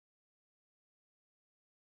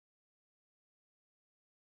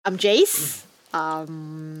I'm Jace.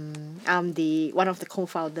 I'm the one of the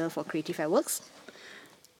co-founder for Creative at Works.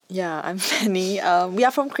 Yeah, I'm Fanny. We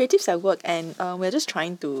are from Creatives at Work, and we're just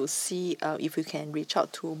trying to see if we can reach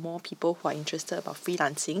out to more people who are interested about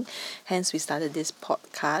freelancing. Hence, we started this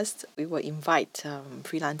podcast. We will invite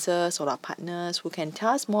freelancers or our partners who can tell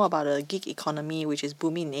us more about the gig economy, which is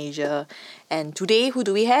booming in Asia. And today, who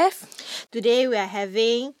do we have? Today we are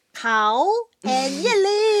having Kao and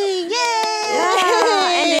Yeling. Yay!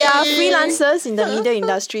 Yeah, and they are freelancers in the media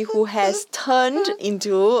industry who has turned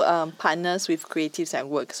into partners with Creatives at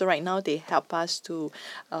Work. So right now they help us to,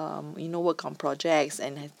 work on projects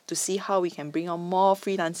and to see how we can bring on more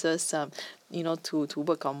freelancers, to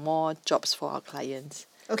work on more jobs for our clients.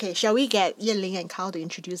 Okay, shall we get Yeling and Kao to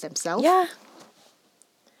introduce themselves? Yeah.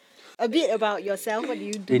 A bit about yourself. What do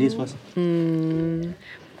you do? Ladies first.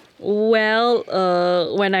 Well,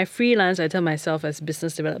 when I freelance, I tell myself as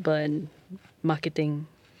business developer and marketing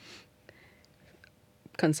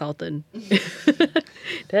consultant.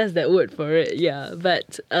 That's that word for it, yeah.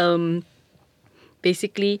 But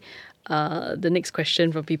basically, the next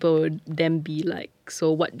question from people would then be like,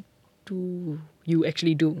 so what do you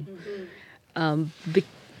actually do? And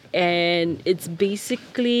it's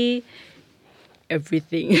basically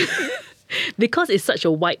everything because it's such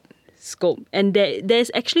a wide scope, and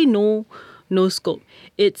there's actually no scope.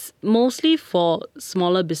 It's mostly for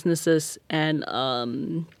smaller businesses and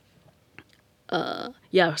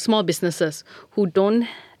small businesses who don't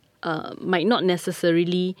might not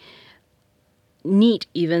necessarily need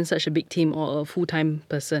even such a big team or a full-time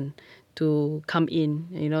person to come in.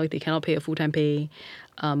 They cannot pay a full-time pay,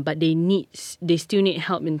 but they still need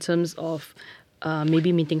help in terms of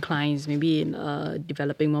maybe meeting clients, maybe in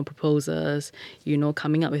developing more proposals,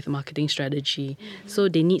 coming up with a marketing strategy. So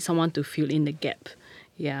they need someone to fill in the gap.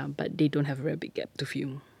 Yeah, but they don't have a very big gap to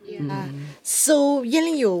fill. Yeah. So,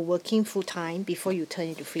 Yeling, you were working full-time before you turned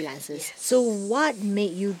into freelancers. Yes. So what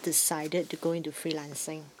made you decided to go into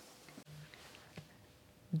freelancing?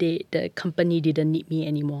 The company didn't need me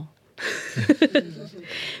anymore.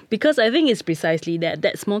 Because I think it's precisely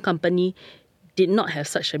that small company did not have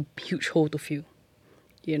such a huge hole to fill,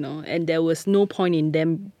 and there was no point in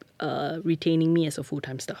them retaining me as a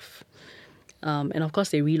full-time staff. And of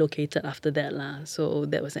course, they relocated after that, so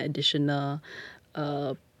that was an additional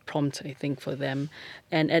prompt, I think, for them.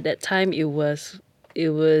 And at that time, it was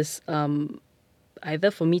either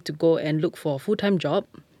for me to go and look for a full-time job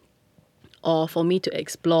or for me to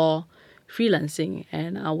explore freelancing.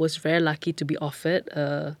 And I was very lucky to be offered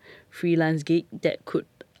a freelance gig that could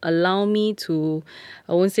allow me to,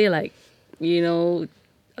 I won't say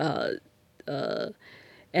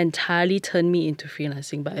entirely turn me into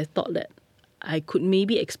freelancing, but I thought that I could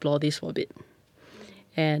maybe explore this for a bit.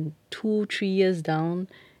 And 2-3 years down,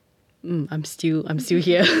 I'm still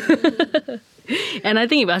here. And I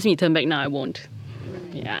think if you ask me to turn back now, I won't.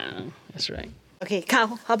 Yeah, that's right. Okay,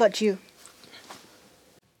 Kao, how about you?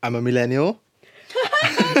 I'm a millennial.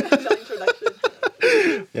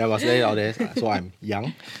 Yeah, I must lay it out there. So I'm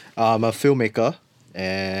young. I'm a filmmaker,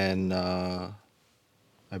 and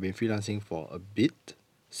I've been freelancing for a bit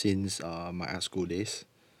since my art school days.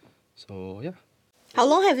 So yeah. How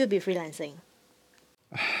long have you been freelancing?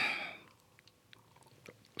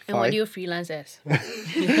 And what do you freelance as?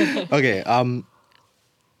 Okay. I've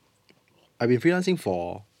been freelancing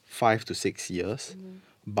for 5 to 6 years.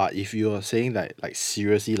 But if you're saying that like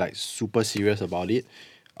seriously, like super serious about it,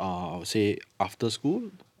 I would say after school,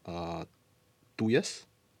 2 years.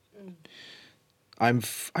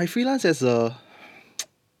 I freelance as a.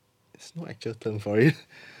 There's no actual term for it.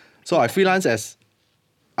 So I freelance as.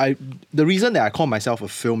 The reason that I call myself a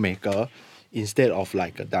filmmaker instead of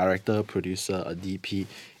like a director, producer, a DP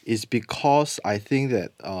is because I think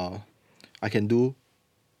that I can do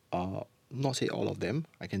not say all of them.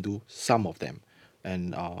 I can do some of them,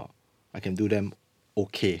 and I can do them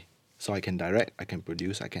okay. So I can direct, I can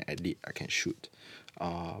produce, I can edit, I can shoot.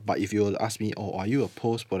 But if you ask me, oh, are you a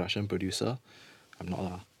post-production producer? I'm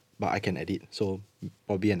not but I can edit. So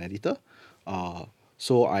probably an editor.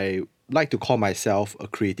 So I like to call myself a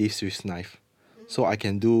creative Swiss knife. So I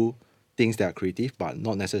can do things that are creative, but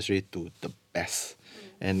not necessarily to the best.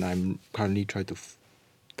 And I'm currently trying to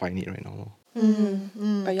find it right now.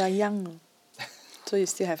 But you're young, so you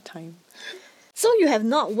still have time. So you have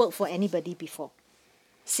not worked for anybody before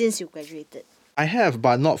since you graduated? I have,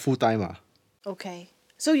 but not full-time. Okay.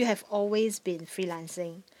 So you have always been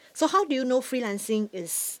freelancing. So how do you know freelancing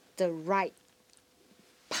is the right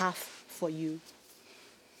path for you?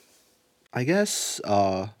 I guess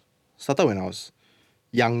started when I was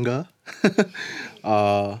younger.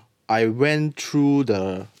 I went through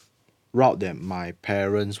the route that my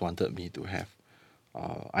parents wanted me to have.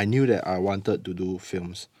 I knew that I wanted to do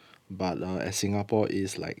films, but as Singapore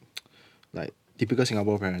is like typical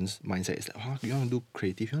Singapore parents mindset is like, you want to do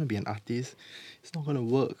creative, you want to be an artist, it's not gonna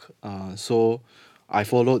work. So I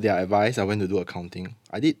followed their advice. I went to do accounting.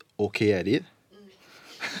 I did okay at it.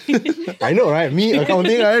 I know, right? Me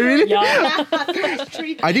accounting, right? Really? Yeah.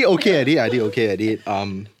 I did okay at it.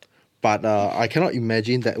 But I cannot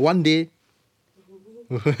imagine that one day.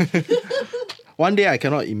 One day I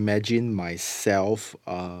cannot imagine myself.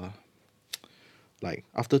 Like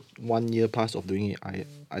after 1 year plus of doing it,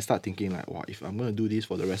 I start thinking like, wow, if I'm gonna do this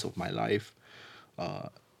for the rest of my life,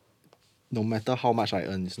 no matter how much I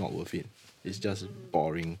earn, it's not worth it. It's just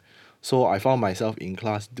boring. So I found myself in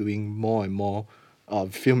class doing more and more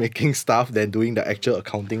filmmaking stuff than doing the actual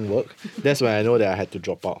accounting work. That's when I know that I had to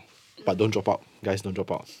drop out. But don't drop out, guys. Don't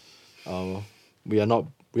drop out. We are not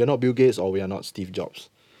Bill Gates or we are not Steve Jobs.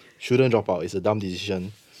 Shouldn't drop out. It's a dumb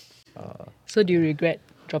decision. So do you regret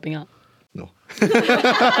dropping out? No.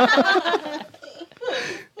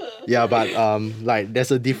 Yeah, but like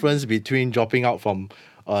there's a difference between dropping out from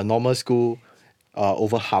normal school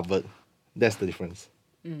over Harvard. That's the difference.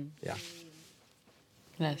 Yeah.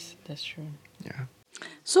 Yes, that's true. Yeah.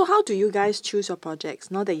 So how do you guys choose your projects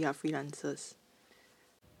now that you are freelancers?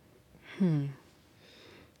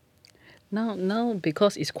 Now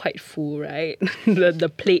because it's quite full, right? the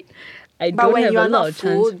plate. I But don't when have you a are lot not of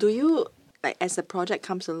full, chance. do you, like as the project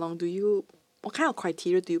comes along, what kind of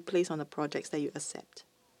criteria do you place on the projects that you accept?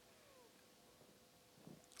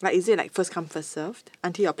 Like is it like first come first served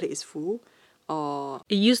until your plate is full? Or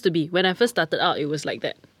It used to be. When I first started out, it was like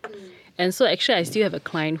that. And so actually I still have a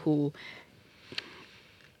client who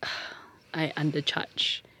I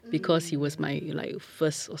undercharge because he was my like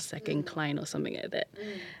first or second client or something like that.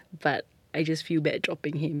 But I just feel bad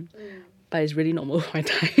dropping him. But it's really not worth my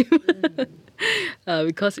time.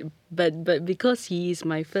 Because he is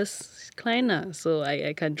my first client, so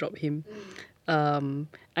I can't drop him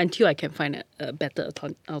until I can find a better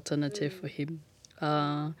alternative for him.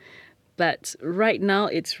 But right now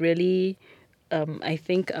it's really, I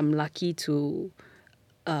think I'm lucky to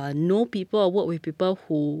know people or work with people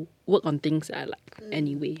who work on things that I like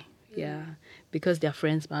anyway. Yeah, because they're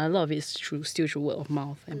friends, but a lot of it's still through word of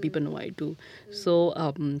mouth, and people know what I do. So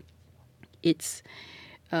it's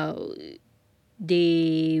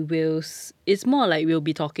they will. It's more like we'll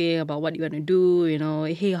be talking about what you want to do. You know,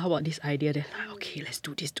 hey, how about this idea? Then like, okay, let's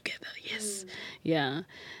do this together. Yes, yeah.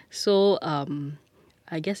 So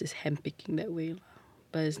I guess it's handpicking that way,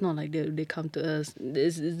 but it's not like they come to us.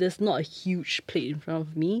 There's not a huge plate in front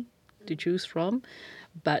of me to choose from,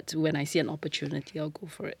 but when I see an opportunity, I'll go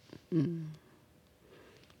for it. How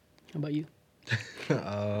about you?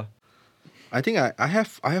 I think I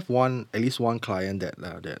have at least one client that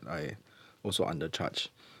I also undercharge,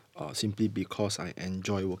 simply because I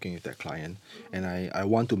enjoy working with that client and I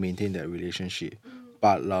want to maintain that relationship.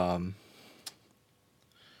 But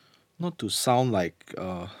not to sound like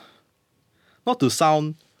a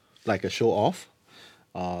show off,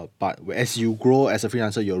 but as you grow as a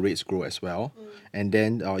freelancer, your rates grow as well, and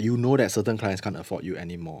then you know that certain clients can't afford you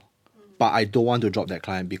anymore. But I don't want to drop that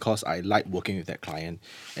client because I like working with that client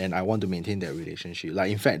and I want to maintain that relationship.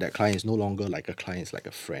 Like in fact, that client is no longer like a client, it's like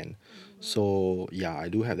a friend. So yeah, I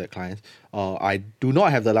do have that client. I do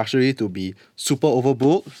not have the luxury to be super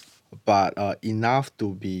overbooked, but enough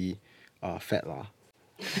to be fat lah.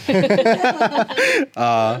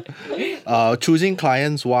 Choosing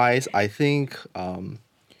clients wise, I think I'm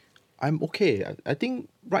okay. I think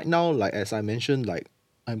right now, like as I mentioned, like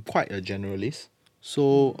I'm quite a generalist.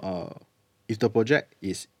 So if the project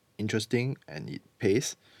is interesting and it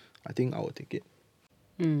pays, I think I will take it.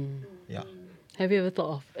 Yeah. Have you ever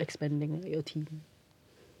thought of expanding your team?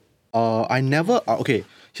 I never. Okay,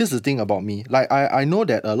 here's the thing about me. Like I know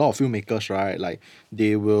that a lot of filmmakers, right? Like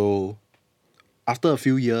they will, after a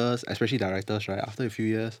few years, especially directors, right? After a few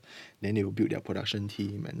years, then they will build their production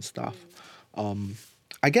team and stuff.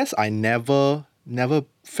 I guess I never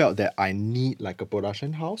felt that I need like a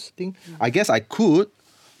production house thing. I guess I could,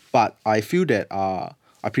 but I feel that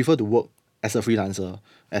I prefer to work as a freelancer,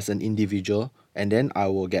 as an individual, and then I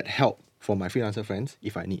will get help from my freelancer friends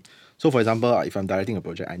if I need. So for example, if I'm directing a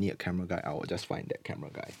project, I need a camera guy, I will just find that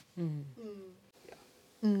camera guy.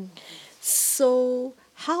 So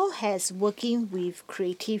how has working with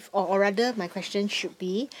creative, or rather my question should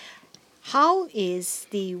be, how is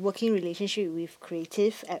the working relationship with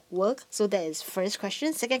creative at work? So that is first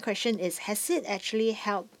question. Second question is, has it actually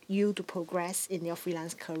helped you to progress in your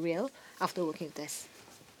freelance career after working with this?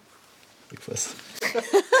 speak first.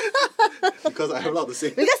 Because I have a lot to say.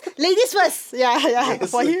 Because ladies first. Yeah.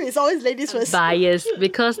 For him, it's always ladies first. Biased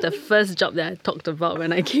because the first job that I talked about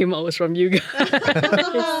when I came out was from you guys.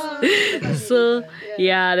 So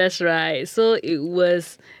yeah, that's right. So it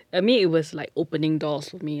was like opening doors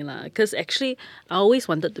for me lah. Because actually, I always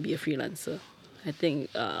wanted to be a freelancer. I think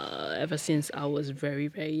ever since I was very,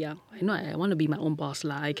 very young. I know I want to be my own boss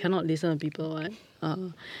lah. I cannot listen to people.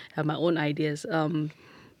 Have my own ideas.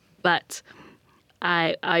 But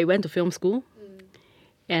I went to film school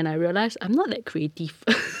and I realized I'm not that creative.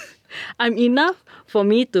 I'm enough for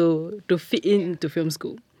me to fit into film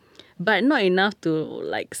school, but not enough to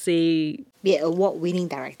like say, Be an award-winning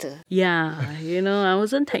director. yeah, I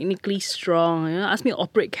wasn't technically strong. Ask me to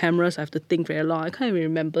operate cameras, I have to think very long. I can't even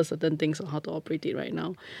remember certain things on how to operate it right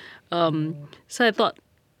now. So I thought,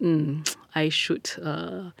 I should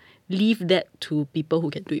leave that to people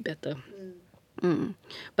who can do it better.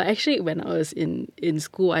 But actually, when I was in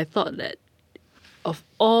school, I thought that of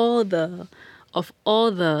all the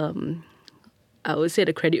I would say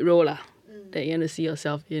the credit role lah, that you want to see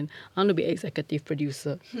yourself in, I want to be executive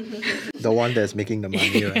producer. The one that's making the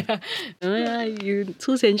money, right? You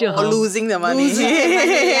出钱就好. Or losing the money.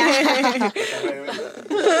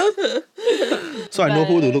 So I know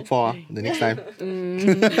who to look for the next time.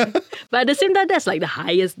 But at the same time, that's like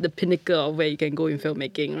the pinnacle of where you can go in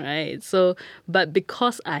filmmaking, right? So, but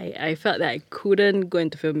because I felt that I couldn't go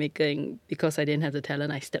into filmmaking because I didn't have the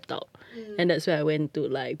talent, I stepped out. And that's where I went to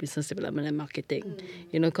like business development and marketing,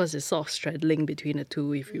 because it's sort of straddling between the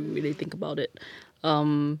two if you really think about it.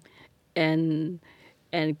 And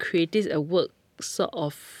creatives at work sort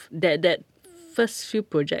of, that first few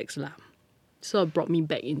projects lah, sort of brought me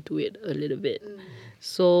back into it a little bit.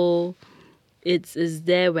 So it's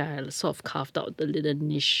there where I sort of carved out the little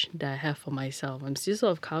niche that I have for myself. I'm still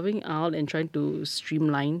sort of carving out and trying to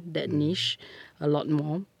streamline that niche a lot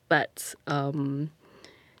more. But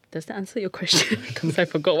does that answer your question? Because I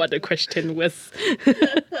forgot what the question was.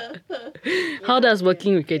 How does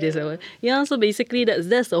working with creatives work? Yeah, so basically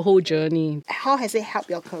that's the whole journey. How has it helped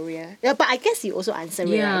your career? Yeah, but I guess you also answered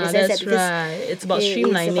it, right? Yeah, In the sense that's that because right. It's about it is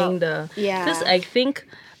streamlining about- Because I think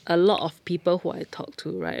a lot of people who I talk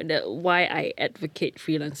to, right, that why I advocate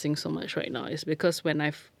freelancing so much right now is because when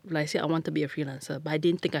I said I want to be a freelancer, but I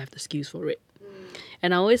didn't think I have the skills for it.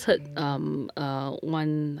 And I always heard I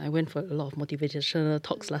went for a lot of motivational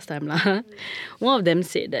talks last time lah. One of them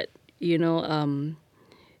said that,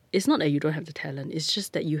 it's not that you don't have the talent, it's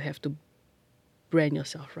just that you have to brand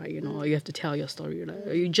yourself, right? You have to tell your story,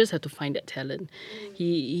 right? You just have to find that talent.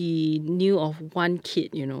 He knew of one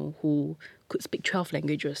kid, who could speak 12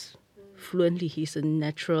 languages fluently. He's a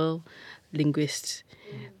natural linguist,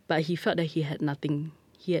 but he felt that he had nothing.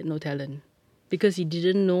 He had no talent because he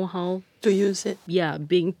didn't know how To use it.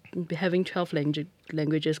 having 12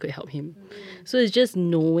 languages could help him. So it's just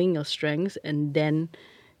knowing your strengths and then,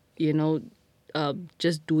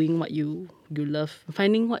 just doing what you love,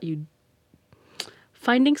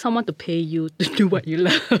 finding someone to pay you to do what you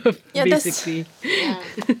love. Yeah, basically.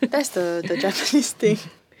 That's the Japanese thing.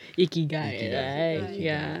 Ikigai, right?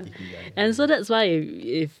 Yeah. And so that's why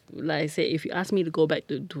if like I say, if you ask me to go back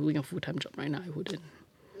to doing a full-time job right now, I wouldn't.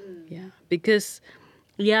 Yeah. Because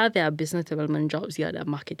there are business development jobs, there are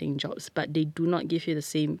marketing jobs, but they do not give you the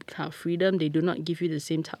same kind of freedom. They do not give you the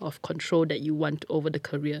same type of control that you want over the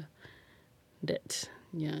career that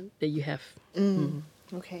you have.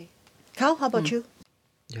 Okay. Carl, how about you?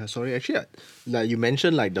 Yeah, sorry. Actually, like you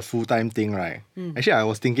mentioned, like the full-time thing, right? Actually, I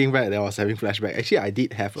was thinking back that I was having flashback. Actually, I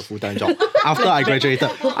did have a full-time job after I graduated.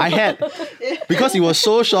 I had, because it was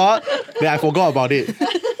so short that I forgot about it.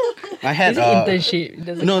 I had Is it internship?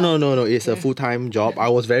 Does it no. It's a full-time job. I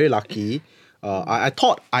was very lucky. I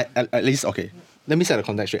thought at least okay. Let me set the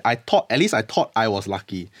context straight. I thought I was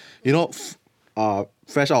lucky.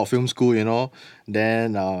 Fresh out of film school.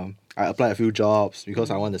 Then I applied a few jobs because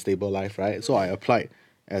I want a stable life, right? So I applied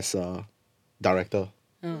as a director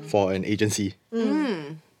for an agency,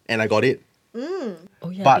 and I got it. Oh,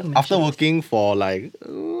 yeah, I But think after mentioned. working for like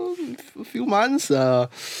a few months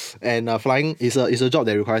and flying is a job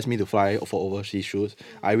that requires me to fly for overseas shoots,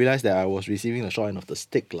 I realized that I was receiving the short end of the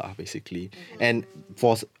stick lah, basically. And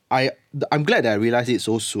I'm glad that I realized it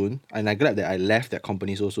so soon, and I'm glad that I left that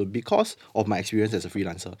company so soon because of my experience as a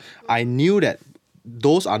freelancer. I knew that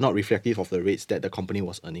those are not reflective of the rates that the company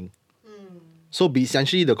was earning. So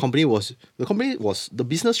essentially the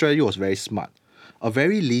business strategy was very smart. A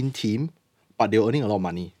very lean team, but they were earning a lot of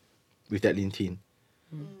money with that lean team.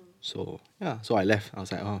 So so I left. I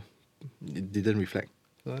was like, it didn't reflect.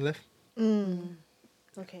 So I left.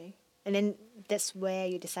 Okay. and then that's where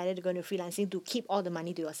you decided to go into freelancing to keep all the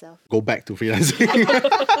money to yourself. Go back to freelancing.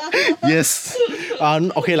 Yes.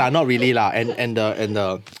 Okay lah, not really lah. And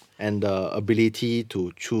the ability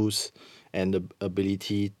to choose and the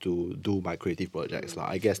ability to do my creative projects lah.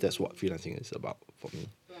 I guess that's what freelancing is about for me.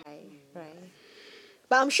 Right.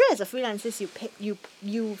 But I'm sure as a freelancer,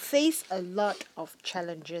 you face a lot of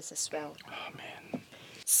challenges as well. Oh man.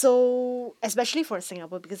 So, especially for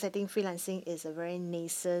Singapore, because I think freelancing is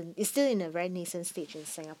it's still in a very nascent stage in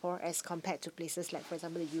Singapore as compared to places like, for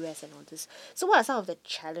example, the US and all this. So, what are some of the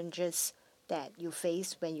challenges that you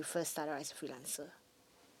face when you first started as a freelancer?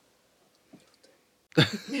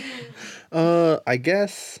 I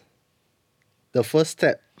guess the first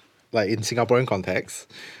step, like in Singaporean context,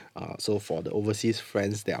 so for the overseas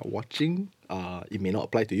friends that are watching, it may not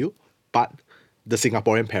apply to you, but the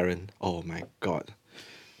Singaporean parent, oh my God.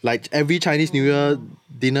 Like every Chinese New Year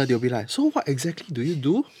dinner, they'll be like, so what exactly do you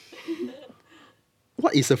do?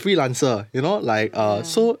 What is a freelancer? You know, like,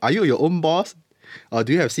 so are you your own boss?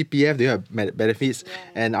 Do you have CPF? Do you have benefits? Yeah.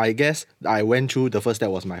 And I guess I went through, the first step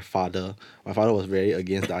was my father. My father was very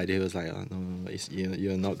against the idea. He was like, no,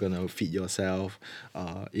 you're not going to feed yourself.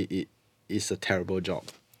 It's a terrible job.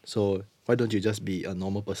 So why don't you just be a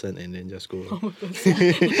normal person and then just go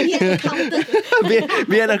Be an accountant.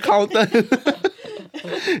 be an accountant?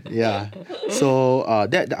 Yeah. So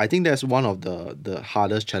that I think that's one of the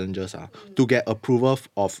hardest challenges to get approval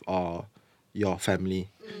of your family.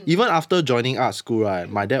 Even after joining art school, right,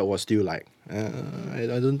 my dad was still like, I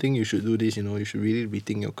don't think you should do this, you should really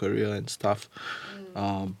rethink your career and stuff.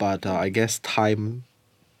 But I guess time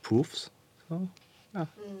proves. So, yeah.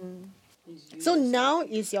 So now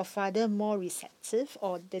is your father more receptive,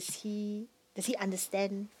 or does he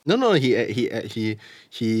understand? No. He.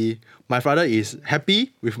 My father is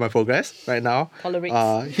happy with my progress right now.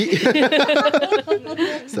 Tolerates.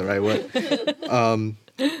 It's the right word.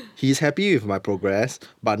 He's happy with my progress,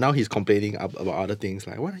 but now he's complaining about other things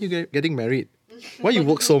like, why are you getting married? Why you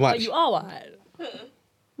work so much? But you are what?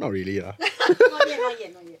 Not really, Not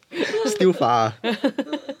yet. Still far.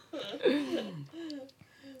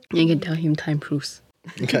 You can tell him time proves.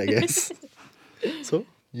 Okay, I guess. So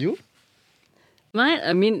you? Mine,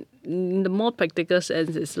 I mean, in the more practical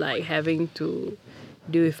sense, is like having to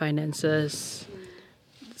deal with finances.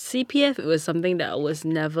 CPF, it was something that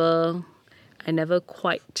I never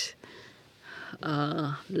quite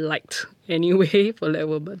liked anyway, for lack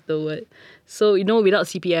of a better word. So, without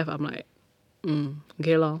CPF, I'm like,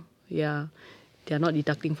 okay lor, yeah, they're not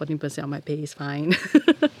deducting 14% of my pay, is fine.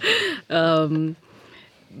 And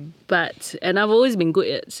I've always been good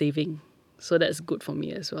at saving. So that's good for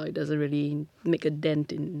me as well. It doesn't really make a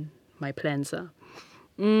dent in my plans. But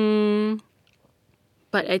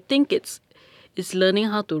I think it's learning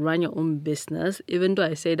how to run your own business, even though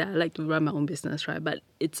I say that I like to run my own business, right? But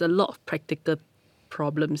it's a lot of practical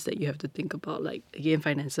problems that you have to think about, like, again,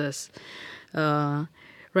 finances. Right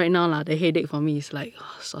now, the headache for me is like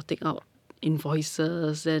sorting out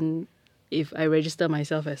invoices, and if I register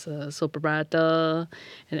myself as a sole proprietor,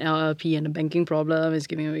 an LLP, and a banking problem is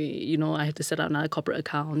giving me, I have to set up another corporate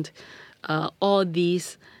account. All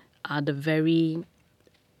these are the very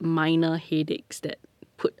minor headaches that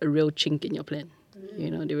put a real chink in your plan. They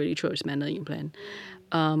really throw a spanner in your plan.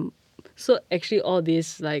 So actually all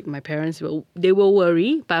this, like, my parents they will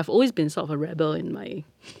worry, but I've always been sort of a rebel in my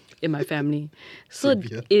family. So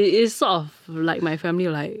it is sort of like my family,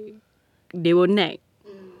 like, they will nag,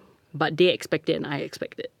 but they expect it and I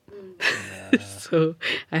expect it. So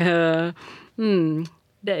that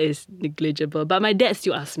is negligible. But my dad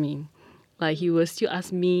still asks me. Like, he will still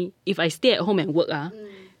ask me if I stay at home and work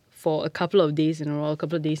for a couple of days in a row, a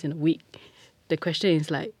couple of days in a week. The question is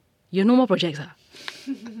like, you have no more projects?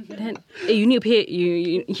 Then, you need to pay.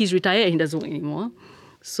 He's retired and he doesn't work anymore.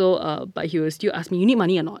 So, but he will still ask me, you need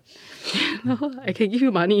money or not? I can give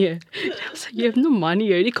you money. I was like, you have no money,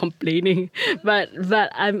 you're already complaining. But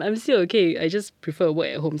I'm still okay. I just prefer work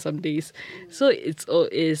at home some days. So it's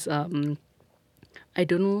I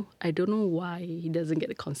don't know why he doesn't get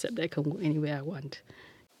the concept that I can work anywhere I want.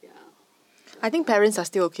 I think parents are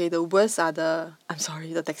still okay. The worst are the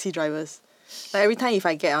taxi drivers. Like, every time if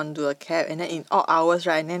I get onto a cab and then in odd hours,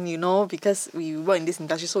 right, and then, because we work in this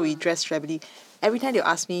industry, so we dress shabbily. Every time they'll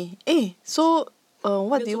ask me, so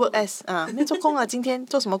what do you work as? 没有做工啊，今天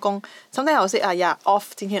做什么工? Sometimes I'll say, yeah,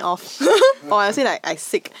 off, 今天 off. Or I'll say, like, I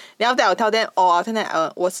sick. Then after that I'll tell them, I'll tell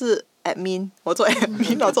them, 我是 admin, 我做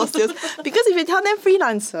admin, 我做 sales. Because if you tell them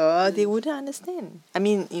freelancer, they wouldn't understand. I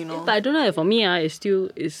mean, But I don't know, for me, it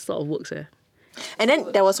sort of works. And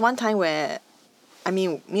then there was one time where I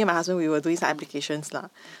mean, me and my husband, we were doing some applications lah.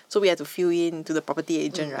 So we had to fill in to the property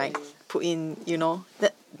agent, right? Put in,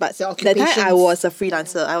 that. But So that time I occupations. was a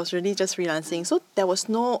freelancer. I was really just freelancing. So there was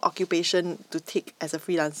no occupation to take as a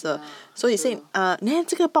freelancer. So he said,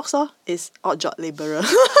 这个 box is odd job labourer.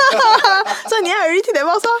 So I already tick that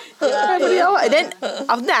box And then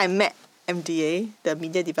after that I met MDA, the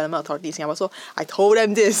Media Development Authority in Singapore. So I told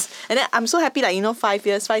them this. And then I'm so happy that, 5,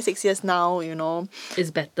 6 years now, It's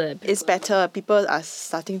better. it's better. People are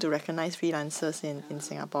starting to recognize freelancers in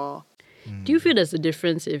Singapore. Do you feel there's a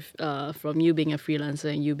difference if from you being a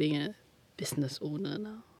freelancer and you being a business owner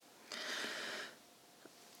now?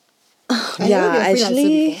 I never been a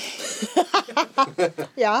freelancer before.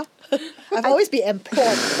 Yeah. I've always been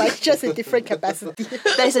employed, but just in different capacity.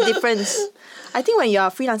 There's a difference. I think when you're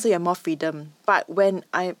a freelancer, you have more freedom. But when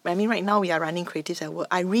I mean, right now we are running Creatives at Work.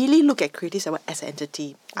 I really look at Creatives at Work as an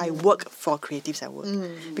entity. I work for Creatives at Work.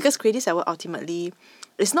 Because Creatives at Work ultimately,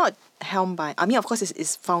 it's not helmed by, I mean, of course,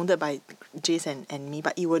 it's founded by Jace and me,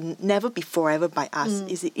 but it will never be forever by us.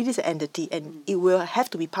 It is an entity, and it will have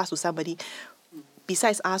to be passed to somebody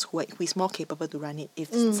besides us who is more capable to run it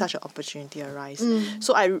if such an opportunity arises.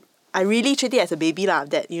 So I really treat it as a baby lah,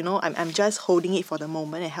 that, I'm just holding it for the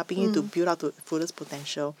moment and helping it to build out to fullest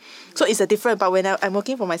potential. So it's a different, but when I'm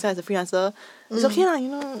working for myself as a freelancer, it's okay lah,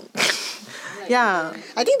 Yeah.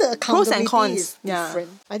 I think the Pros and accountability cons, is yeah. different.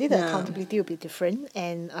 I think the Yeah. accountability will be different,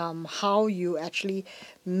 and how you actually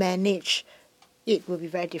manage it will be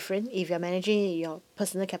very different if you're managing it in your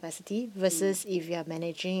personal capacity versus if you're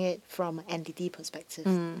managing it from an entity perspective.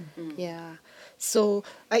 Yeah. So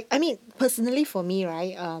I mean, personally for me,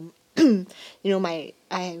 right, I'm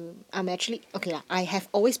actually okay. I have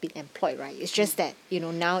always been employed, right? It's just that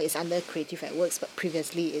now it's under Creative at Works, but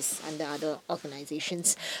previously it's under other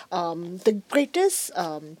organizations. The greatest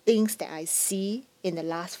things that I see in the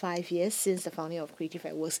last 5 years since the founding of Creative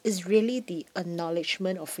at Works is really the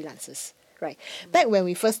acknowledgement of freelancers. Right. Back when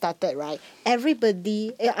we first started, right,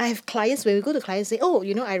 everybody, I have clients, when we go to clients, say,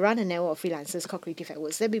 I run a network of freelancers called Creative at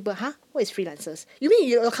Works. Then people, what is freelancers? You mean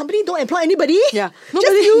your company don't employ anybody? Yeah. Just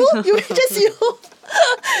you? You mean just you?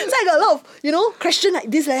 So I got a lot of, question like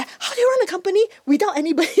this, like, how do you run a company without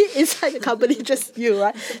anybody inside the company, just you,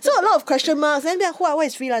 right? So a lot of question marks. Then what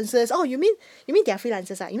is freelancers? Oh, you mean they are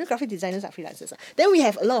freelancers? You mean graphic designers are freelancers? Then we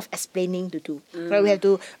have a lot of explaining to do. Right? We have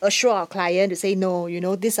to assure our client to say, no,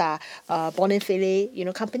 these are born and fillet,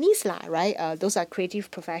 companies lah, right? Those are creative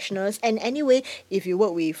professionals. And anyway, if you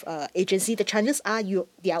work with agency, the chances are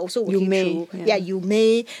they are also working may, through. yeah. You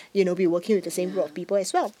may, be working with the same group of people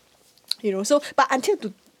as well. So but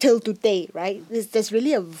till today, right, there's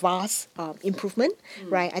really a vast improvement,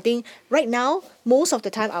 right? I think right now, most of the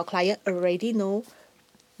time, our client already know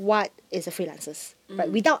what is a freelancers, right?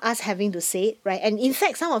 Without us having to say it, right? And in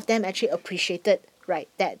fact, some of them actually appreciated, right,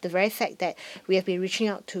 that the very fact that we have been reaching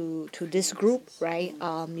out to this group, right,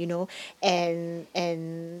 and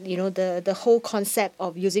the whole concept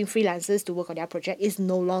of using freelancers to work on their project is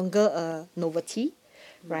no longer a novelty,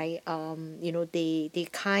 right? They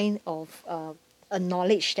kind of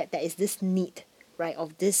acknowledge that there is this need, right,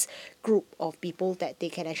 of this group of people that they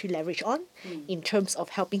can actually leverage on in terms of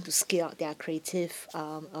helping to scale out their creative,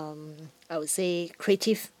 I would say,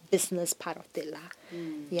 creative business part of it lah.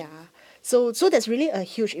 Yeah. So that's really a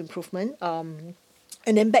huge improvement. And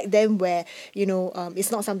then back then where,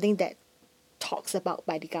 it's not something that talks about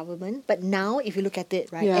by the government, but now if you look at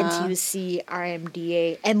it, right, Yeah. NTUC,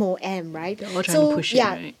 RMDA, MOM, right? They're all trying to push it,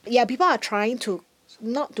 right? Yeah, people are trying to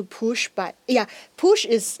not to push, but push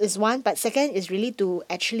is one, but second is really to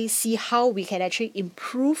actually see how we can actually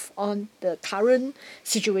improve on the current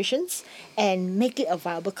situations and make it a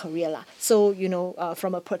viable career lah. So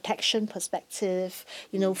from a protection perspective,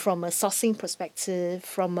 from a sourcing perspective,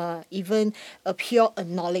 from even a pure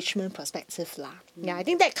acknowledgement perspective lah. Yeah, I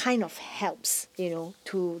think that kind of helps, to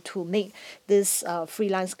make this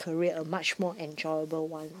freelance career a much more enjoyable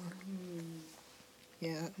one.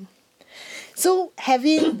 Yeah. So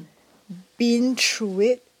having been through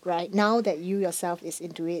it, right, now that you yourself is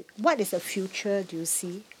into it, what is the future do you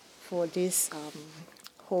see for this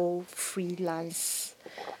whole freelance,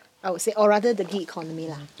 I would say, or rather the gig economy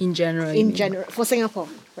lah? In general. you In mean? general, for Singapore,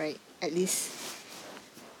 right, at least.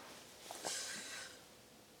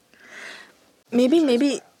 Maybe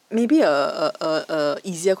a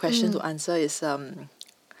easier question to answer is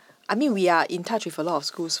I mean, we are in touch with a lot of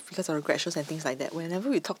schools because of the grad shows and things like that. Whenever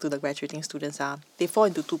we talk to the graduating students, they fall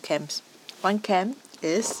into two camps. One camp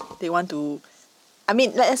is they want to, I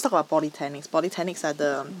mean, let's talk about polytechnics. Polytechnics are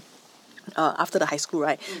the after the high school,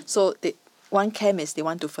 right? So one camp is they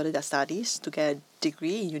want to further their studies to get a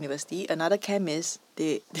degree in university. Another camp is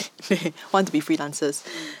they want to be freelancers.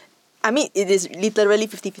 I mean, it is literally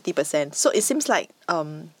 50-50%. So it seems like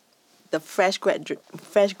the fresh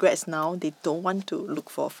grads now, they don't want to look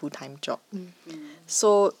for a full-time job.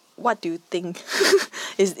 So what do you think?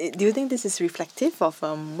 Do you think this is reflective of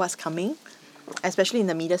what's coming, especially in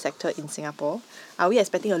the media sector in Singapore? Are we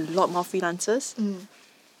expecting a lot more freelancers?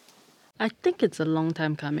 I think it's a long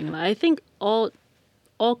time coming. Like, I think all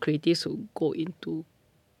creatives who go into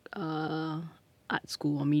art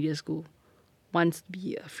school or media school wants to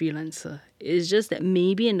be a freelancer. It's just that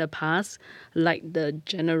maybe in the past, like the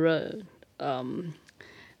general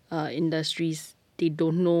industries, they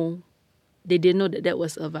didn't know that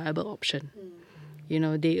was a viable option. You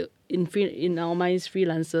know, in our minds,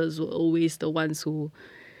 freelancers were always the ones who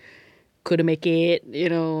couldn't make it. You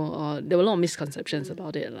know, there were a lot of misconceptions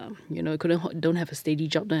about it. You know, don't have a steady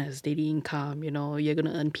job, don't have a steady income. You know, you're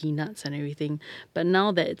gonna earn peanuts and everything. But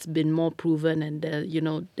now that it's been more proven and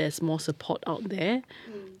there's more support out there,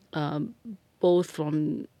 both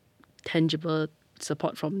from tangible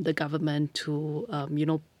support from the government to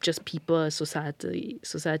just people, society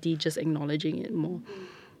just acknowledging it more.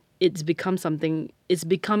 It's become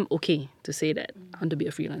okay to say that I want to be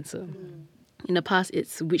a freelancer. In the past,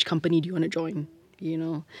 it's which company do you want to join, you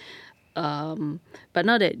know. But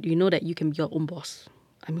now that you know that you can be your own boss,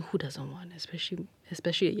 I mean, who doesn't want, especially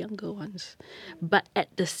the younger ones. But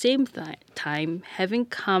at the same time, having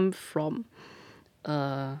come from,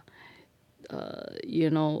 an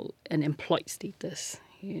employed status,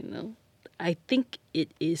 you know, I think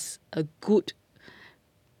it is a good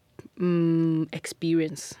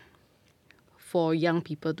experience for young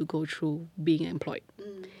people to go through being employed.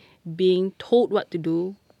 Being told what to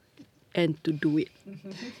do and to do it.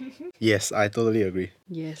 Yes, I totally agree.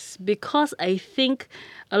 Yes, because I think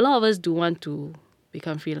a lot of us do want to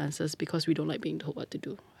become freelancers because we don't like being told what to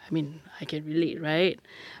do. I mean, I can relate, right?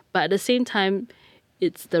 But at the same time,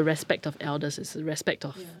 it's the respect of elders. It's the respect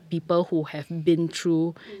of people who have been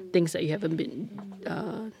through things that you haven't been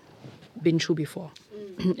through before.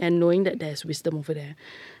 And knowing that there's wisdom over there.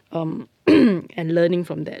 And learning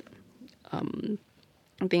from that. I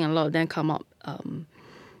think a lot of them come up.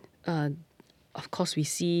 Of course, we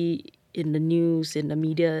see in the news, in the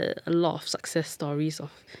media, a lot of success stories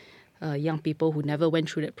of young people who never went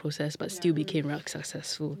through that process but still became very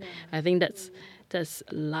successful. I think that's a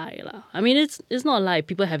lie. I mean, it's not a lie.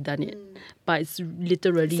 People have done it. But it's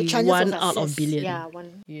literally one out of billion. Yeah,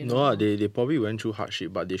 one. You know? No, they probably went through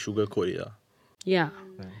hardship, but they sugarcoat it. Yeah.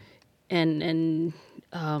 And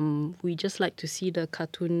we just like to see the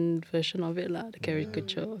cartoon version of it, the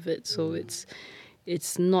caricature of it. So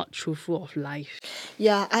it's not truthful of life.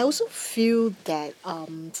 Yeah, I also feel that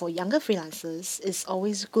for younger freelancers, it's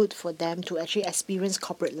always good for them to actually experience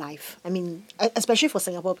corporate life. I mean, especially for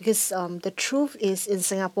Singapore, because the truth is in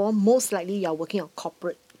Singapore, most likely you're working on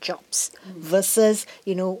corporate jobs versus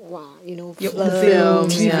film,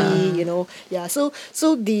 TV,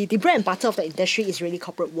 So the bread and butter of the industry is really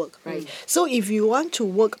corporate work, right? So if you want to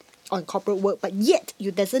work on corporate work, but yet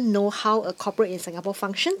you doesn't know how a corporate in Singapore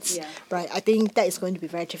functions, right? I think that is going to be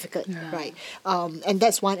very difficult, right? And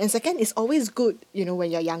that's one. And second, it's always good, when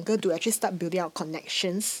you're younger, to actually start building out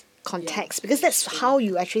connections, contacts, because that's how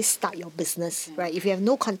you actually start your business, right? If you have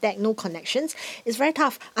no contact, no connections, it's very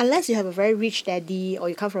tough unless you have a very rich daddy or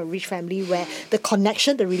you come from a rich family where the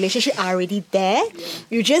connection, the relationship are already there.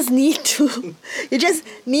 You just need to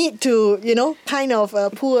kind of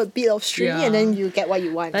pull a bit of string and then you get what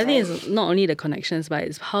you want. I think it's not only the connections, but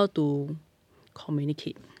it's how to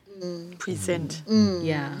communicate. Present.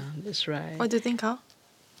 Yeah, that's right. What do you think, Carl?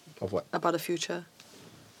 Of what? About the future?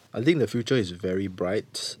 I think the future is very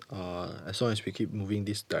bright as long as we keep moving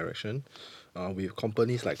this direction. With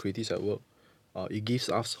companies like Creatives at Work, it gives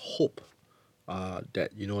us hope that,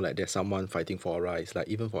 there's someone fighting for our rights. Like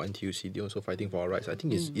even for NTUC, they're also fighting for our rights. I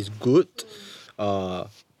think it's good,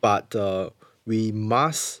 but we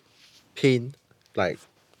must paint, like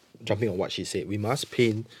jumping on what she said, we must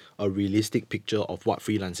paint a realistic picture of what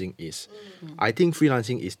freelancing is. I think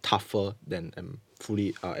freelancing is tougher than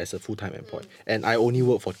fully as a full-time employee, and I only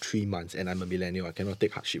work for 3 months and I'm a millennial. I cannot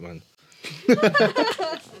take hardship one.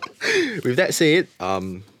 With that said,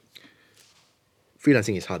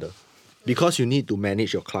 freelancing is harder because you need to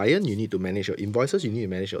manage your client, you need to manage your invoices, you need to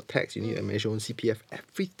manage your tax, you need to manage your own CPF,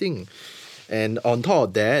 everything. And on top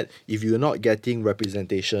of that, if you're not getting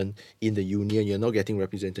representation in the union, you're not getting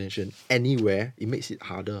representation anywhere, it makes it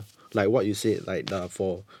harder. Like what you said, like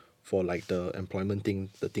for like the employment thing,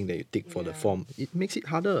 the thing that you take for the form, it makes it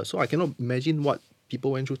harder. So I cannot imagine what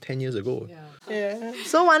people went through 10 years ago. Yeah.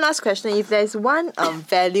 So one last question: if there's one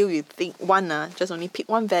value you think just only pick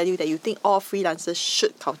one value that you think all freelancers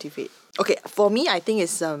should cultivate. Okay, for me, I think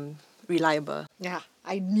it's reliable. Yeah,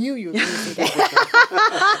 I knew you were going to say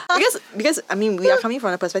that. because I mean we are coming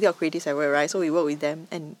from the perspective of creatives at work, right? So we work with them,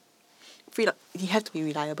 and you have to be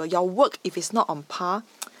reliable. Your work, if it's not on par,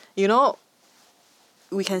 you know,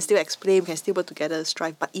 we can still explain, we can still work together,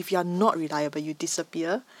 strive. But if you're not reliable, you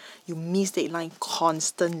disappear, you miss deadline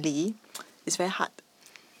constantly, it's very hard.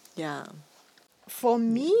 Yeah. For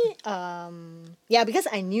me, because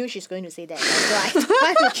I knew she's going to say that, so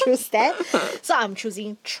I had to choose that. So I'm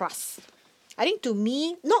choosing trust. I think to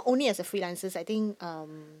me, not only as a freelancer, I think,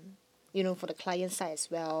 for the client side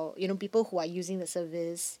as well, people who are using the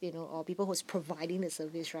service, or people who's providing the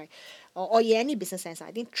service, right? Or in any business sense,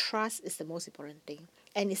 I think trust is the most important thing.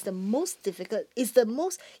 And it's the most difficult, it's the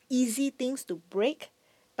most easy things to break,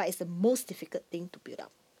 but it's the most difficult thing to build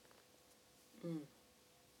up.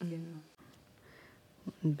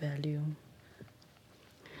 Value.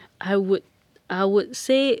 I would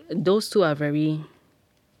say those two are very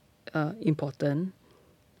important.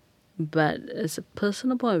 But as a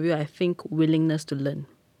personal point of view, I think willingness to learn.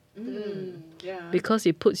 Because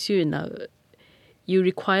it puts you in it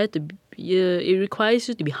requires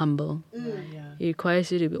you to be humble. It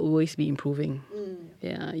requires you to always be improving.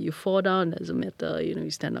 Yeah, you fall down, doesn't matter, you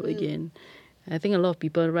stand up again. I think a lot of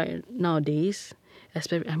people right nowadays,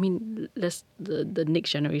 especially, the next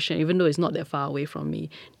generation, even though it's not that far away from me,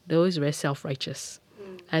 they're always very self-righteous.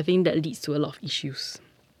 I think that leads to a lot of issues.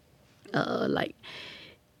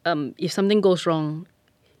 If something goes wrong,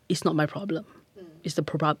 it's not my problem. It's the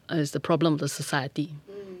problem of the society.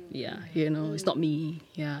 Yeah, it's not me.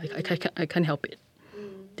 Yeah, I can't help it.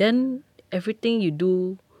 Then everything you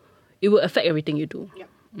do, it will affect everything you do.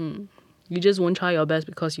 You just won't try your best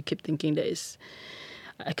because you keep thinking that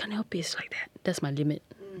I can't help it. It's like that. That's my limit.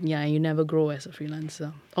 Yeah, you never grow as a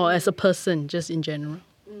freelancer or as a person, just in general.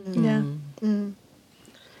 Yeah.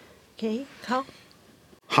 Okay, Carl?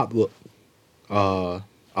 Hard work.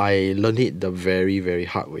 I learned it the very, very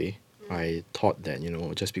hard way. I thought that,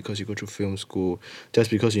 just because you go through film school, just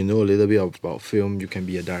because you know a little bit about film, you can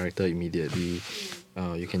be a director immediately.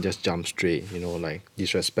 You can just jump straight,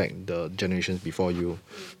 disrespect the generations before you.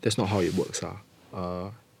 That's not how it works.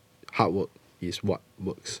 Hard work is what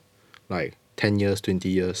works. 10 years, 20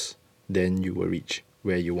 years, then you will reach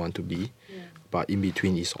where you want to be. But in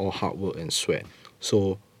between is all hard work and sweat.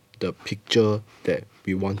 So the picture that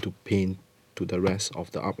we want to paint to the rest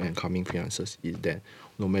of the up and coming freelancers is that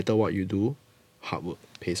no matter what you do, hard work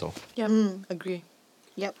pays off. Yeah, agree.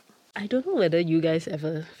 Yep. I don't know whether you guys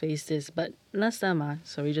ever faced this, but last time,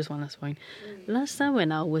 just one last point. Last time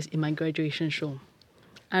when I was in my graduation show,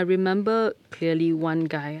 I remember clearly one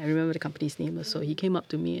guy, I remember the company's name, so he came up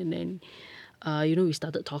to me and then, we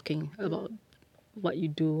started talking about what you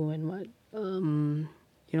do and what,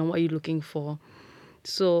 what you're looking for.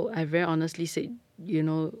 So I very honestly said,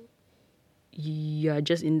 you are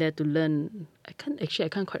just in there to learn. I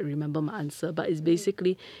can't quite remember my answer, but it's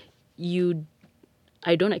basically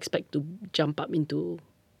I don't expect to jump up into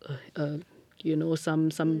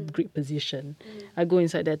some great position. I go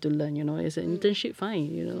inside there to learn, it's an internship,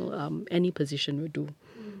 fine, any position will do.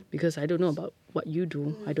 Because I don't know about what you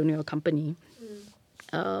do. I don't know your company.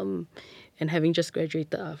 And having just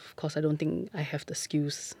graduated, of course, I don't think I have the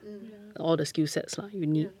skills, all the skill sets you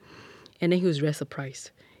need. And then he was very surprised.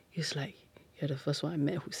 He was like, you're the first one I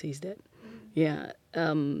met who says that. Yeah.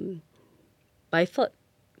 But I thought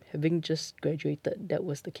having just graduated, that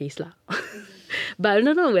was the case lah. But I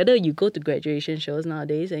don't know whether you go to graduation shows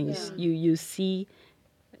nowadays and you see,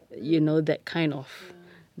 that kind of,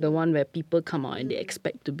 the one where people come out and they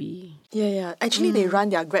expect to be. Yeah. Actually, they run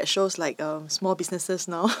their grad shows like small businesses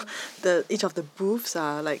now. Each of the booths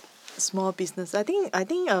are like small business. I think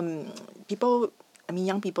young people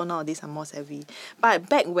nowadays are more savvy. But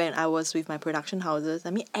back when I was with my production houses,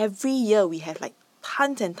 every year we have like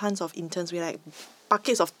tons and tons of interns. We like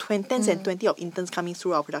buckets of 10s and 20 of interns coming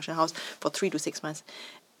through our production house for 3 to 6 months.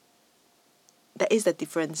 That is the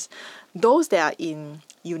difference. Those that are in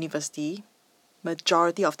university,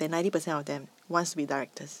 majority of them, 90% of them, wants to be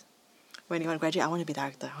directors. When you want to graduate, I want to be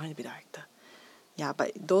director. Yeah,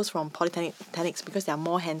 but those from polytechnics, because they are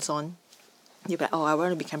more hands-on, you're like, I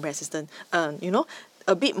want to be camera assistant.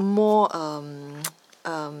 A bit more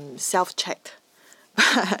self-checked.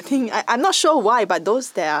 I think I'm not sure why, but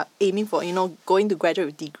those that are aiming for going to graduate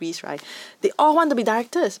with degrees, right? They all want to be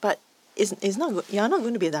directors, but it's not good. You're not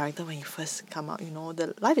going to be a director when you first come out.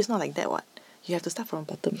 The life is not like that. What You have to start from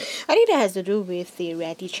bottom. I think that has to do with the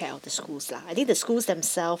reality check of the schools lah. I think the schools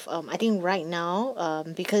themselves, I think right now,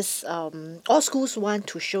 because all schools want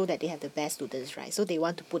to show that they have the best students, right? So they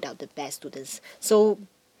want to put out the best students. So,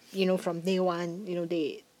 from day one,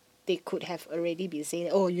 they could have already been saying,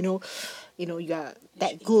 oh, you are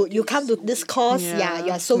that good. You come to this course, Yeah,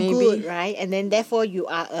 you are so maybe. good, right? And then therefore you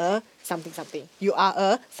are a something something. You are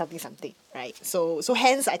a something something, right? So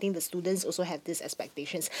hence I think the students also have these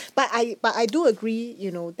expectations. But I do agree,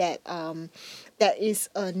 that there is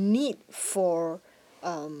a need for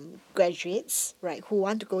graduates, right, who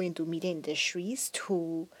want to go into media industries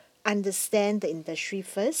to understand the industry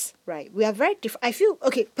first, right? We are very different. I feel,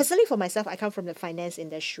 okay, personally for myself, I come from the finance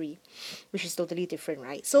industry, which is totally different,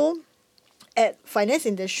 right? So at finance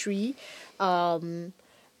industry,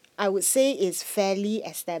 I would say it's fairly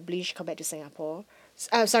established compared to Singapore.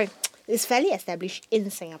 It's fairly established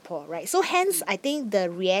in Singapore, right? So hence, I think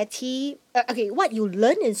the reality, what you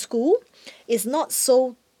learn in school is not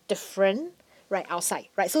so different, right, outside,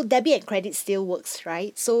 right? So debit and credit still works,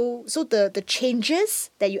 right? So the changes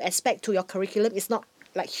that you expect to your curriculum is not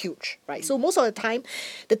like huge, right? So most of the time,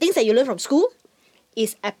 the things that you learn from school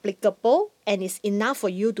is applicable and is enough for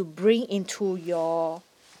you to bring into your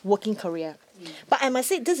working career. But I must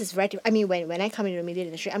say this is very different. I mean, when I come into the media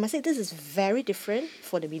industry, I must say this is very different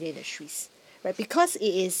for the media industries, right? Because it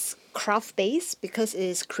is craft based, because it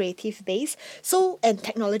is creative based. So and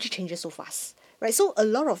technology changes so fast, right? So a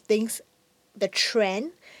lot of things, the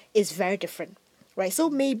trend is very different, right? So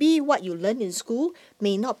maybe what you learn in school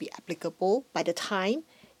may not be applicable by the time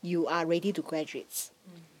you are ready to graduate.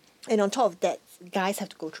 And on top of that, guys have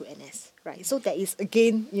to go through NS, right? So there is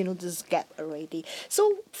again, this gap already.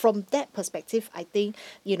 So from that perspective, I think,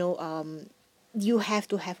 you have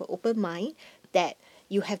to have an open mind that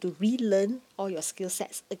you have to relearn all your skill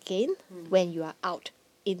sets again when you are out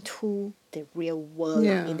into the real world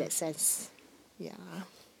in that sense. Yeah.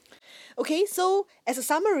 Okay, so as a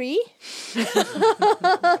summary,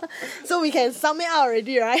 so we can sum it out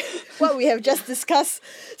already, right? What we have just discussed.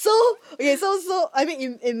 So I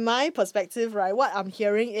mean, in my perspective, right, what I'm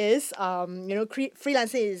hearing is,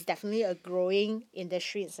 freelancing is definitely a growing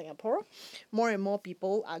industry in Singapore. More and more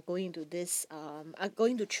people are going to are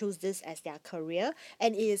going to choose this as their career,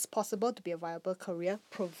 and it is possible to be a viable career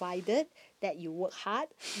provided that you work hard,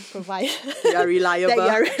 provided You are reliable. that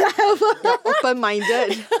you are reliable. You're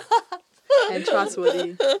open-minded and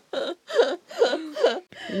trustworthy.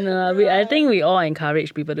 No, I think we all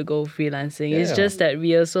encourage people to go freelancing. It's Yeah. just that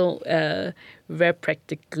we also very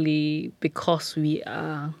practically, because we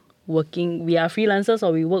are freelancers,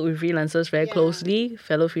 or we work with freelancers very closely,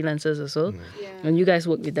 fellow freelancers also. And you guys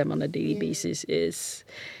work with them on a daily basis. It's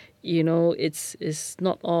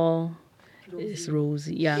not all it's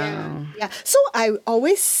rosy. Yeah. So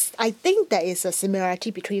I think there is a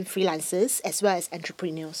similarity between freelancers as well as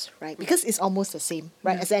entrepreneurs, right? Because it's almost the same,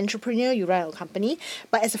 right? As an entrepreneur, you run your company,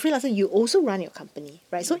 but as a freelancer, you also run your company,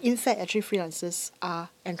 right? So in fact, actually, freelancers are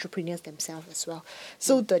entrepreneurs themselves as well.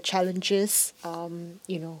 So the challenges, are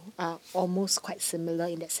almost quite similar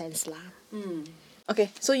in that sense, lah. Okay,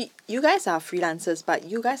 so you guys are freelancers, but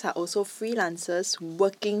you guys are also freelancers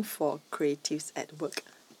working for creatives at work,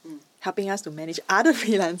 helping us to manage other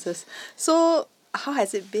freelancers. So how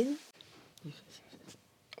has it been?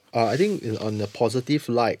 I think on the positive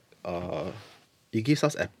light, it gives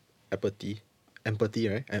us empathy,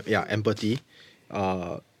 right? Empathy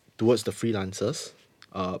towards the freelancers.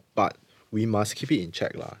 But we must keep it in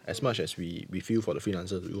check lah. As much as we feel for the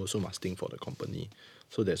freelancers, we also must think for the company.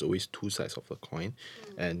 So there's always two sides of the coin.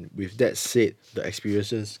 And with that said, the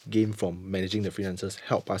experiences gained from managing the freelancers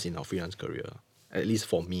help us in our freelance career. At least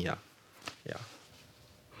for me, yeah.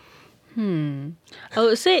 I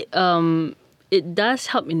would say it does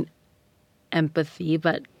help in empathy,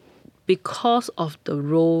 but because of the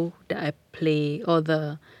role that I play, or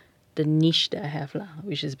the niche that I have,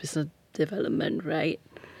 which is business development, right?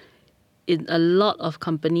 In a lot of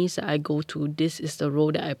companies that I go to, this is the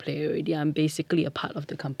role that I play already. I'm basically a part of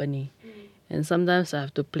the company. And sometimes I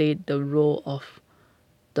have to play the role of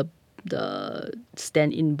the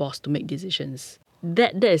stand-in boss to make decisions.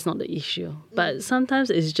 That is not the issue. But sometimes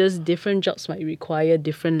it's just different jobs might require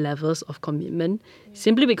different levels of commitment,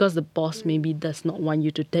 simply because the boss maybe does not want you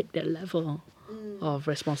to take that level of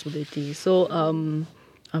responsibility. So I'm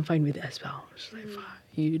fine with it as well. It's like, fine,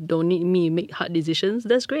 you don't need me to make hard decisions.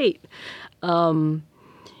 That's great. But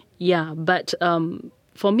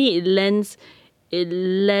for me, it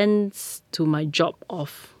lends to my job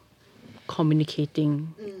of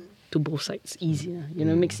communicating to both sides easier. It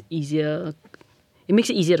makes it easier. It makes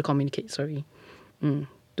it easier to communicate. To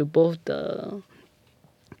both the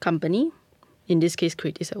company, in this case,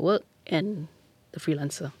 Creatives at Work and the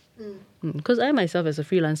freelancer. Because I myself, as a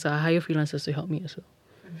freelancer, I hire freelancers to help me as well.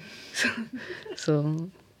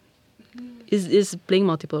 So it's playing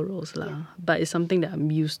multiple roles lah, but it's something that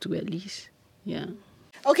I'm used to at least. Yeah.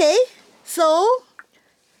 Okay, so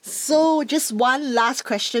just one last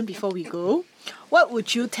question before we go. What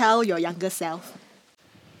would you tell your younger self?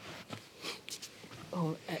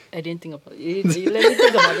 Oh, I didn't think about it. Let me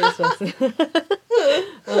think about this first.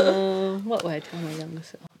 What would I tell my younger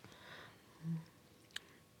self?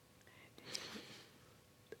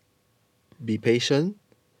 Be patient,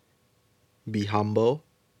 be humble,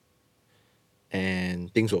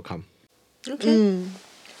 and things will come. Okay.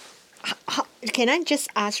 Can I just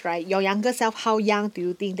ask, right, your younger self, how young do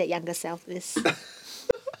you think that younger self is?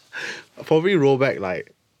 Probably roll back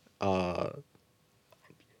like 5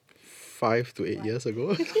 to 8 years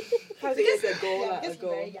ago. 5 years ago.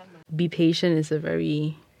 Be patient is a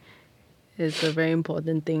very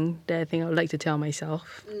important thing that I think I would like to tell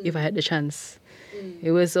myself if I had the chance.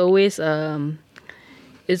 It was always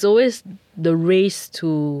it's always the race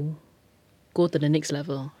to go to the next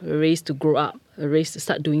level, a race to grow up, a race to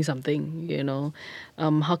start doing something, you know.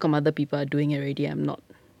 How come other people are doing it already? I'm not,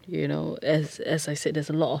 you know. As I said,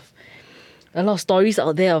 there's a lot of stories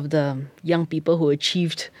out there of the young people who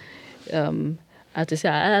achieved. I have to say,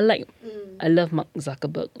 I love Mark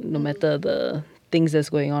Zuckerberg, no matter the things that's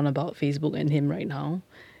going on about Facebook and him right now.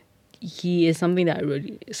 He is somebody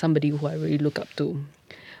who I really look up to.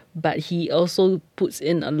 But he also puts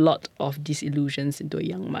in a lot of disillusions into a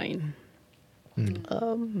young mind.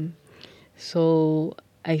 So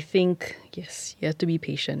I think, yes, you have to be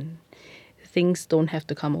patient. Things don't have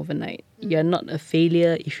to come overnight. You're not a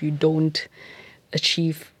failure if you don't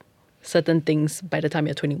achieve certain things by the time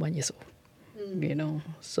you're 21 years old. You know,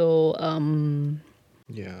 so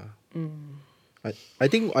Yeah. I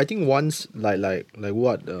think once like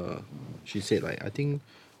what she said, like I think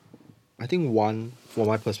one, from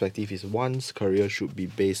my perspective, is one's career should be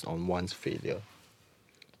based on one's failure.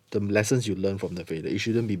 The lessons you learn from the failure, it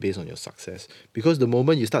shouldn't be based on your success. Because the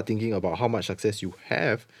moment you start thinking about how much success you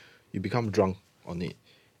have, you become drunk on it,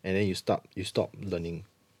 and then you stop learning,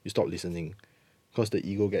 you stop listening, because the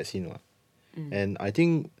ego gets in. And I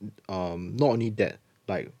think not only that,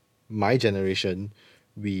 like my generation,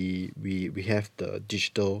 we have the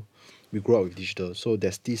digital, we grow up with digital, so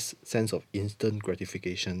there's this sense of instant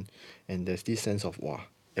gratification, and there's this sense of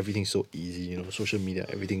everything's so easy, you know, social media,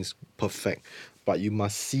 everything's perfect, but you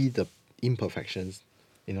must see the imperfections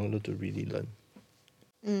in order to really learn.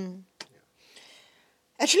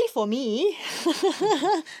 Actually, for me,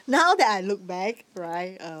 now that I look back,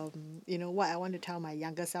 right, you know, what I want to tell my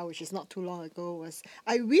younger self, which is not too long ago, was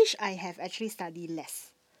I wish I have actually studied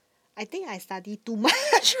less. I think I studied too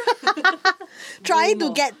much, trying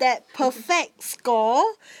to get that perfect score,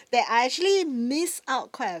 that I actually miss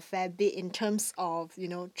out quite a fair bit in terms of, you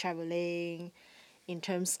know, traveling, in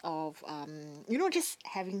terms of, you know, just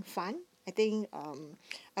having fun. I think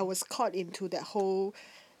I was caught into that whole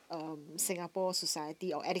Singapore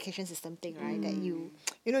society or education system thing, right? That you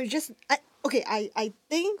know, you just I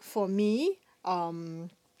think for me, I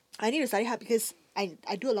need to study hard because I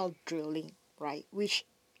do a lot of drilling, right? Which,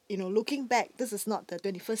 you know, looking back, this is not the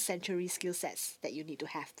 21st century skill sets that you need to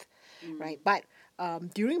have, right? But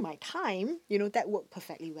during my time, you know, that worked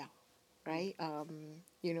perfectly well, right?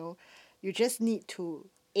 You know, you just need to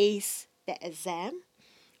ace that exam,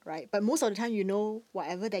 right? But most of the time, you know,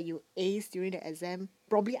 whatever that you ace during the exam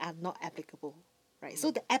probably are not applicable, right?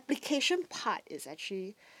 So the application part is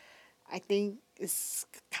actually, I think, is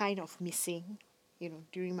kind of missing, you know,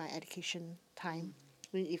 during my education time.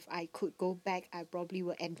 If I could go back, I probably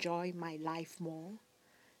would enjoy my life more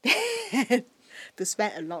than to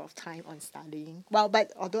spend a lot of time on studying. Well,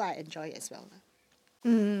 but although I enjoy it as well.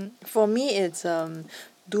 For me, it's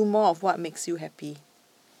do more of what makes you happy.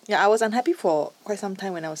 Yeah, I was unhappy for quite some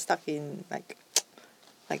time when I was stuck in like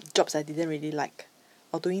jobs I didn't really like,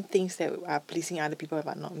 or doing things that are pleasing other people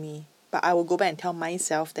but not me. But I will go back and tell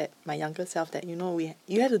myself, that my younger self, that, you know,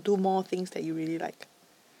 you have to do more things that you really like.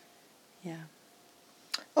 Yeah.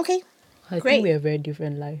 Okay. I Great. think we have very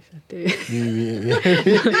different lives. I think. Yeah.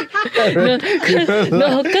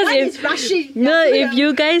 No, because rushing. if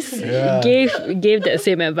you guys gave that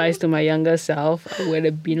same advice to my younger self, I would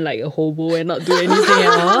have been like a hobo and not do anything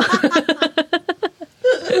at all.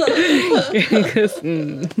 Because,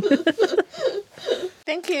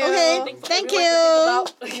 Thank you. Okay, thank you.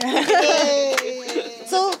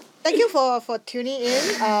 So, thank you for tuning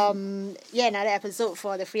in. Another episode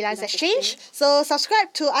for the Freelance Exchange. So,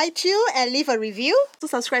 subscribe to iTunes and leave a review. So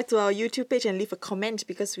subscribe to our YouTube page and leave a comment,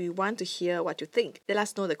 because we want to hear what you think. Let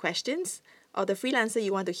us know the questions. or the freelancer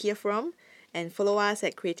you want to hear from, and follow us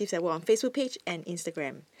at Creatives at Work on Facebook page and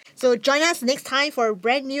Instagram. So join us next time for a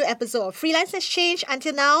brand new episode of Freelance Exchange.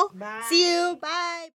 Until now, Bye. see you. Bye.